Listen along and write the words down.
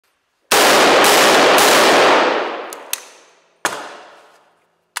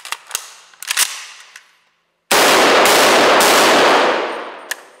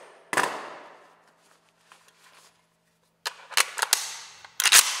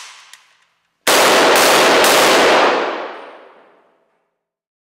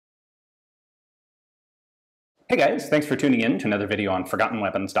Hey guys, thanks for tuning in to another video on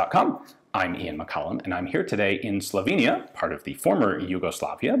ForgottenWeapons.com. I'm Ian McCollum, and I'm here today in Slovenia, part of the former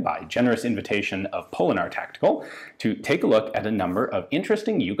Yugoslavia, by generous invitation of Polinar Tactical, to take a look at a number of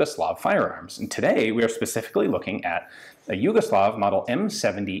interesting Yugoslav firearms. And today we are specifically looking at a Yugoslav model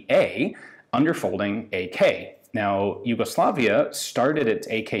M70A underfolding AK. Now, Yugoslavia started its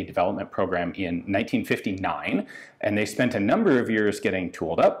AK development program in 1959, and they spent a number of years getting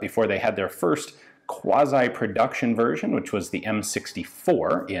tooled up before they had their first quasi-production version, which was the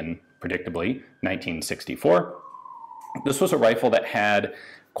M64 in, predictably, 1964. This was a rifle that had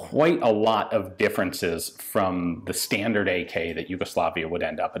quite a lot of differences from the standard AK that Yugoslavia would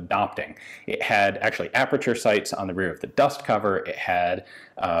end up adopting. It had actually aperture sights on the rear of the dust cover. It had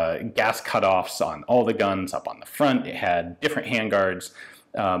gas cutoffs on all the guns up on the front. It had different handguards.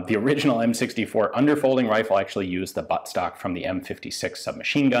 The original M64 underfolding rifle actually used the buttstock from the M56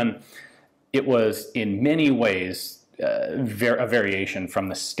 submachine gun. It was in many ways a variation from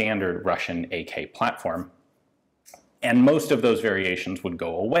the standard Russian AK platform. And most of those variations would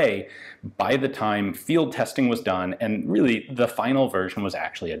go away by the time field testing was done and really the final version was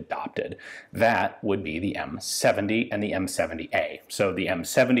actually adopted. That would be the M70 and the M70A. So the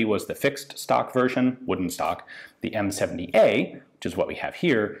M70 was the fixed stock version, wooden stock. The M70A, which is what we have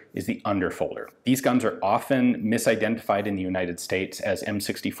here, is the underfolder. These guns are often misidentified in the United States as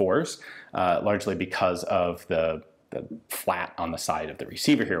M64s, largely because of the flat on the side of the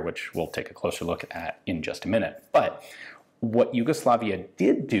receiver here, which we'll take a closer look at in just a minute. But what Yugoslavia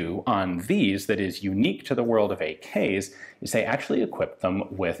did do on these that is unique to the world of AKs is they actually equipped them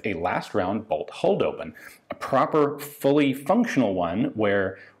with a last round bolt Holdopen, a proper, fully functional one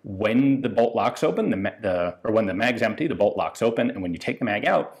where when the bolt locks open, when the mag's empty, the bolt locks open, and when you take the mag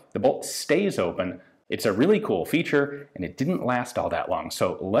out, the bolt stays open. It's a really cool feature, and it didn't last all that long.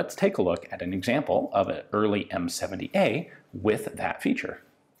 So let's take a look at an example of an early M70A with that feature.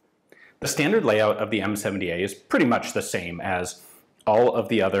 The standard layout of the M70A is pretty much the same as all of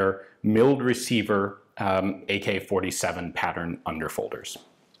the other milled receiver AK-47 pattern underfolders.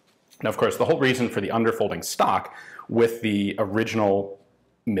 Now, of course, the whole reason for the underfolding stock with the original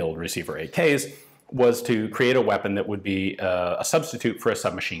milled receiver AKs was to create a weapon that would be a substitute for a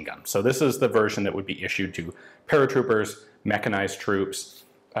submachine gun. So this is the version that would be issued to paratroopers, mechanized troops,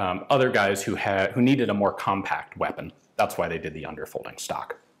 other guys who needed a more compact weapon. That's why they did the underfolding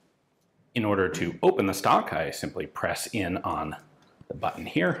stock. In order to open the stock, I simply press in on the button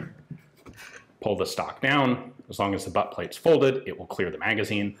here, pull the stock down. As long as the butt plate's folded, it will clear the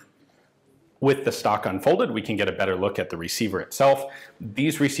magazine. With the stock unfolded, we can get a better look at the receiver itself.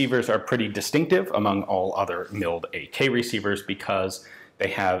 These receivers are pretty distinctive among all other milled AK receivers because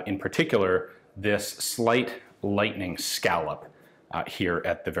they have, in particular, this slight lightning scallop here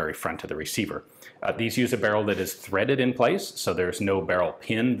at the very front of the receiver. These use a barrel that is threaded in place, so there's no barrel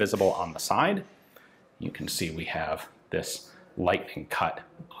pin visible on the side. You can see we have this lightning cut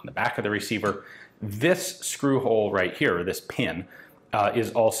on the back of the receiver. This screw hole right here, this pin,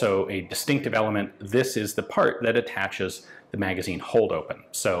 is also a distinctive element. This is the part that attaches the magazine Holdopen.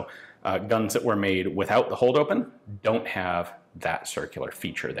 So guns that were made without the Holdopen don't have that circular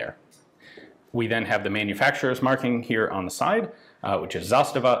feature there. We then have the manufacturer's marking here on the side, which is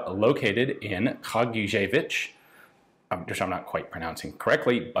Zastava, located in Kragujevic, which I'm not quite pronouncing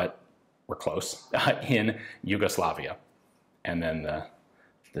correctly, but we're close, in Yugoslavia. And then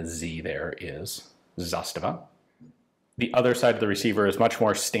the Z there is Zastava. The other side of the receiver is much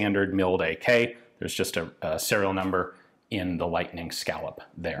more standard milled AK. There's just a serial number in the lightning scallop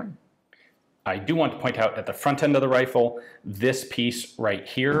there. I do want to point out at the front end of the rifle, this piece right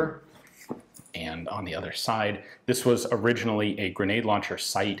here, and on the other side, this was originally a grenade launcher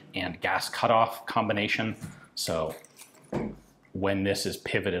sight and gas cutoff combination. So when this is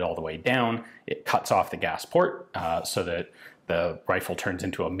pivoted all the way down, it cuts off the gas port so that the rifle turns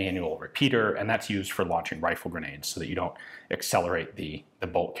into a manual repeater, and that's used for launching rifle grenades so that you don't accelerate the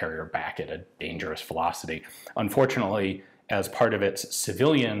bolt carrier back at a dangerous velocity. Unfortunately, as part of its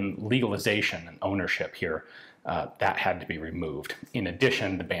civilian legalization and ownership here, that had to be removed. In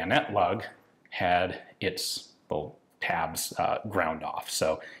addition, the bayonet lug had its little tabs ground off,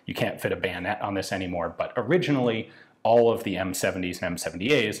 so you can't fit a bayonet on this anymore, but originally all of the M70s and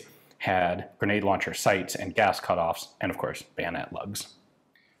M70As had grenade launcher sights and gas cutoffs, and of course, bayonet lugs.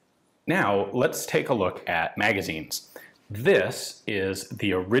 Now, let's take a look at magazines. This is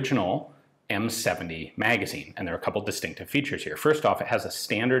the original M70 magazine, and there are a couple distinctive features here. First off, it has a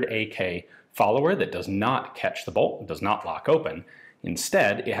standard AK follower that does not catch the bolt, does not lock open.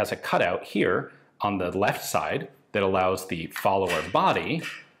 Instead, it has a cutout here on the left side that allows the follower body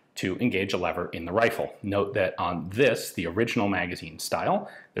to engage a lever in the rifle. Note that on this, the original magazine style,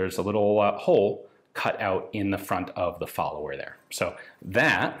 there's a little hole cut out in the front of the follower there. So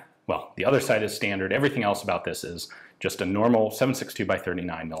that, well, the other side is standard. Everything else about this is just a normal 7.62 by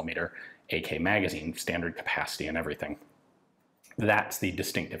 39 millimeter AK magazine, standard capacity and everything. That's the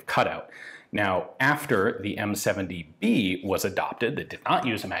distinctive cutout. Now, after the M70B was adopted, that did not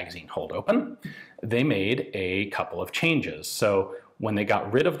use a magazine hold open, they made a couple of changes. So when they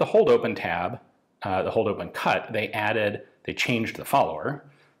got rid of the hold open tab, the hold open cut, they changed the follower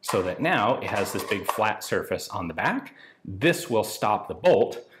so that now it has this big flat surface on the back. This will stop the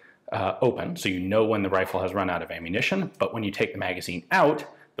bolt open, so you know when the rifle has run out of ammunition, but when you take the magazine out,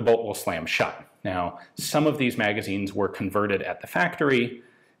 the bolt will slam shut. Now, some of these magazines were converted at the factory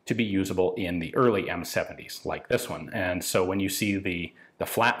to be usable in the early M70s, like this one. And so when you see the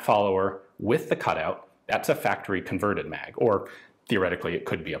flat follower with the cutout, that's a factory converted mag, or theoretically it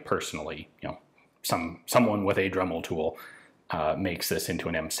could be a personally, someone with a Dremel tool makes this into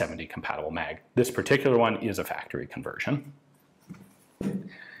an M70 compatible mag. This particular one is a factory conversion.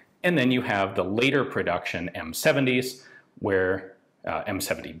 And then you have the later production M70s, where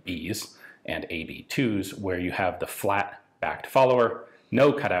M70Bs and AB2s, where you have the flat backed follower,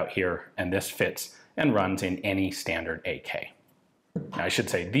 no cutout here, and this fits and runs in any standard AK. Now, I should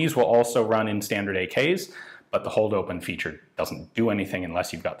say these will also run in standard AKs, but the hold open feature doesn't do anything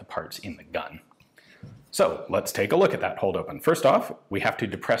unless you've got the parts in the gun. So let's take a look at that hold open. First off, we have to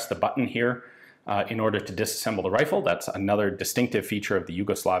depress the button here in order to disassemble the rifle. That's another distinctive feature of the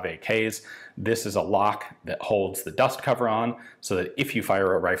Yugoslav AKs. This is a lock that holds the dust cover on so that if you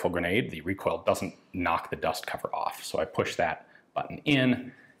fire a rifle grenade, the recoil doesn't knock the dust cover off. So I push that button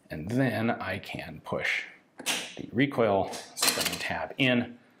in, and then I can push the recoil spring tab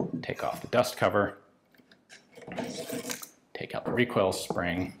in, take off the dust cover, take out the recoil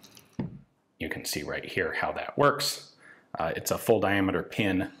spring. You can see right here how that works. It's a full diameter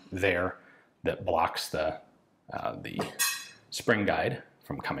pin there that blocks the spring guide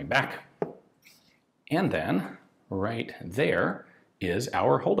from coming back. And then right there is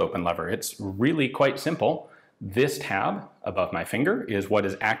our hold open lever. It's really quite simple. This tab above my finger is what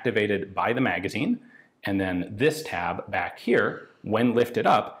is activated by the magazine, and then this tab back here, when lifted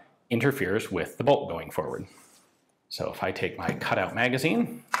up, interferes with the bolt going forward. So if I take my cutout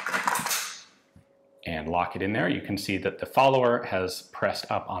magazine and lock it in there, you can see that the follower has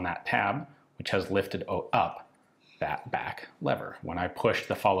pressed up on that tab, which has lifted up that back lever. When I push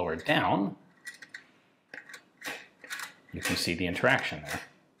the follower down, you can see the interaction there.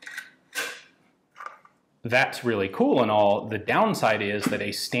 That's really cool and all. The downside is that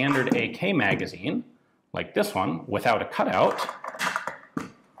a standard AK magazine, like this one, without a cutout,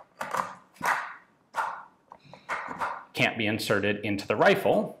 can't be inserted into the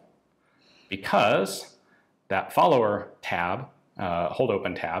rifle because that follower tab, hold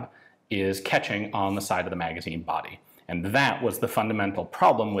open tab, is catching on the side of the magazine body. And that was the fundamental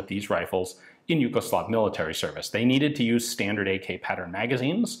problem with these rifles in Yugoslav military service. They needed to use standard AK pattern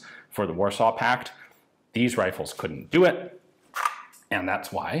magazines for the Warsaw Pact. These rifles couldn't do it, and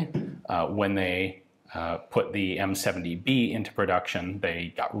that's why when they put the M70B into production,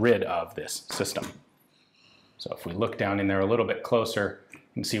 they got rid of this system. So if we look down in there a little bit closer, you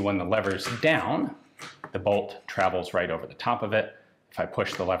can see when the lever's down, the bolt travels right over the top of it. If I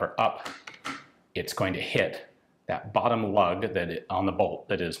push the lever up, it's going to hit that bottom lug on the bolt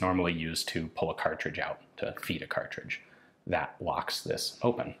that is normally used to pull a cartridge out, to feed a cartridge. That locks this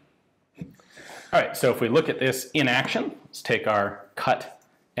open. All right, so if we look at this in action, let's take our cut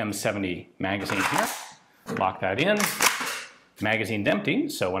M70 magazine here, lock that in. Magazine's empty,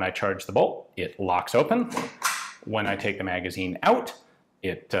 so when I charge the bolt, it locks open. When I take the magazine out,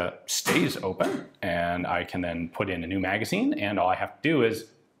 it stays open, and I can then put in a new magazine, and all I have to do is,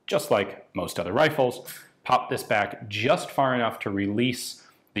 just like most other rifles, pop this back just far enough to release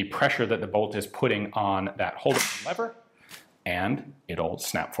the pressure that the bolt is putting on that hold lever, and it'll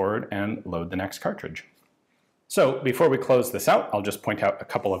snap forward and load the next cartridge. So before we close this out, I'll just point out a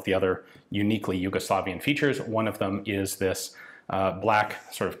couple of the other uniquely Yugoslavian features. One of them is this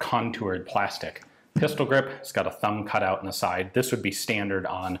black sort of contoured plastic pistol grip. It's got a thumb cut out in the side. This would be standard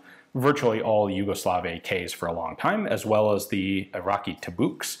on virtually all Yugoslav AKs for a long time, as well as the Iraqi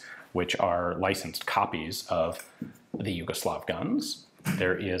Tabuks, which are licensed copies of the Yugoslav guns.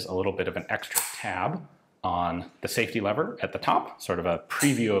 There is a little bit of an extra tab on the safety lever at the top, sort of a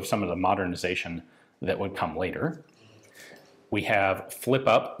preview of some of the modernization that would come later. We have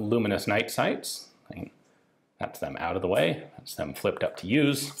flip-up luminous night sights. That's them out of the way. That's them flipped up to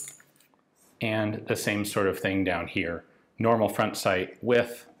use. And the same sort of thing down here. Normal front sight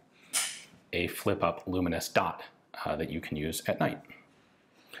with a flip-up luminous dot that you can use at night.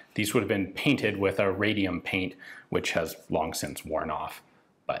 These would have been painted with a radium paint, which has long since worn off,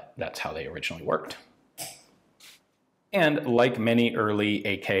 but that's how they originally worked. And like many early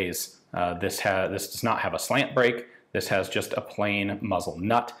AKs, this does not have a slant brake. This has just a plain muzzle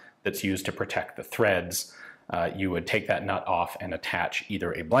nut that's used to protect the threads. You would take that nut off and attach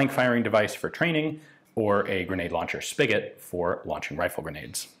either a blank firing device for training or a grenade launcher spigot for launching rifle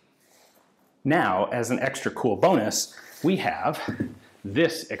grenades. Now, as an extra cool bonus, we have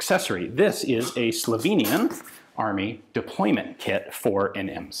this accessory. This is a Slovenian Army deployment kit for an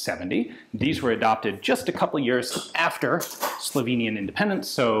M70. These were adopted just a couple years after Slovenian independence,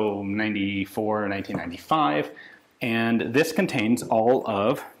 so 1995. And this contains all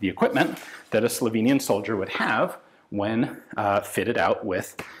of the equipment that a Slovenian soldier would have when fitted out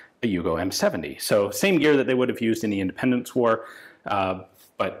with a Yugo M70. So same gear that they would have used in the Independence War,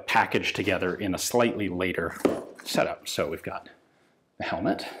 but packaged together in a slightly later setup. So we've got the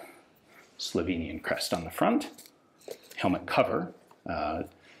helmet, Slovenian crest on the front, helmet cover,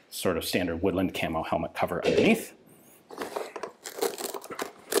 sort of standard woodland camo helmet cover underneath.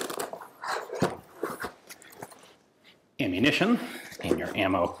 Ammunition in your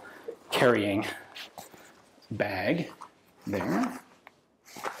ammo carrying bag there.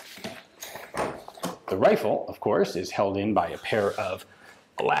 The rifle, of course, is held in by a pair of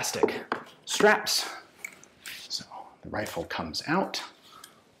elastic straps. So the rifle comes out.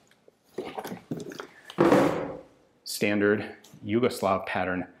 Standard Yugoslav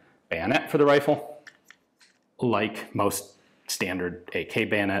pattern bayonet for the rifle. Like most standard AK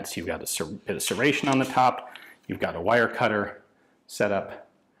bayonets, you've got a bit of serration on the top. You've got a wire cutter set up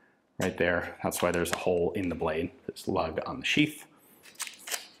right there. That's why there's a hole in the blade. There's lug on the sheath.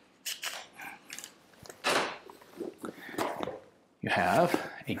 You have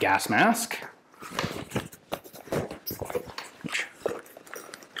a gas mask.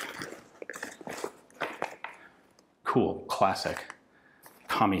 Cool, classic,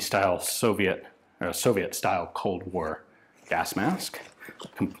 commie-style Soviet-style Cold War gas mask,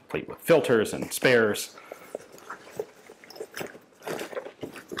 complete with filters and spares.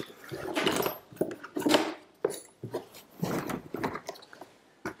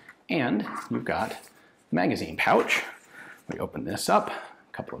 And you've got the magazine pouch. We open this up,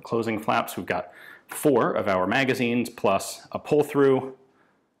 a couple of closing flaps. We've got 4 of our magazines plus a pull-through,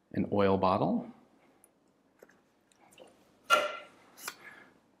 an oil bottle.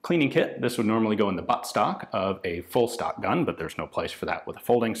 Cleaning kit. This would normally go in the butt stock of a full stock gun, but there's no place for that with a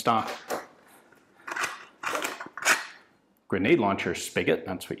folding stock. Grenade launcher spigot.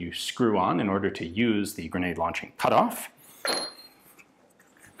 That's what you screw on in order to use the grenade launching cutoff.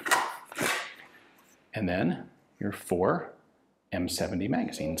 And then your 4 M70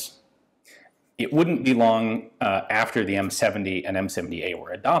 magazines. It wouldn't be long after the M70 and M70A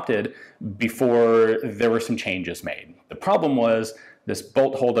were adopted before there were some changes made. The problem was this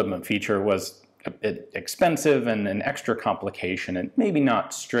bolt hold-up feature was a bit expensive and an extra complication and maybe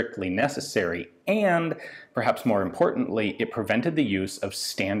not strictly necessary, and perhaps more importantly, it prevented the use of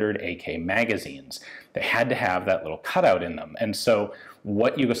standard AK magazines. They had to have that little cutout in them, and so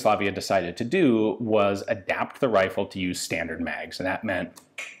what Yugoslavia decided to do was adapt the rifle to use standard mags, and that meant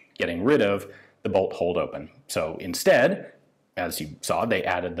getting rid of the bolt hold open. So instead, as you saw, they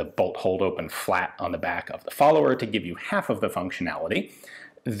added the bolt hold open flat on the back of the follower to give you half of the functionality.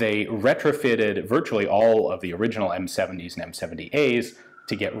 They retrofitted virtually all of the original M70s and M70As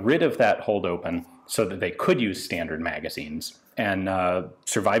to get rid of that hold open so that they could use standard magazines. And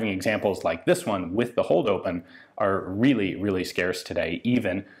surviving examples like this one with the hold open are really, really scarce today,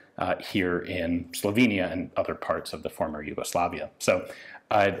 even here in Slovenia and other parts of the former Yugoslavia. So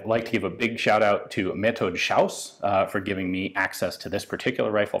I'd like to give a big shout out to Metod Schaus for giving me access to this particular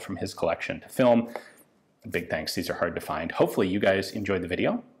rifle from his collection to film. Big thanks, these are hard to find. Hopefully you guys enjoyed the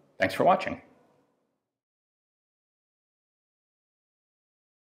video. Thanks for watching.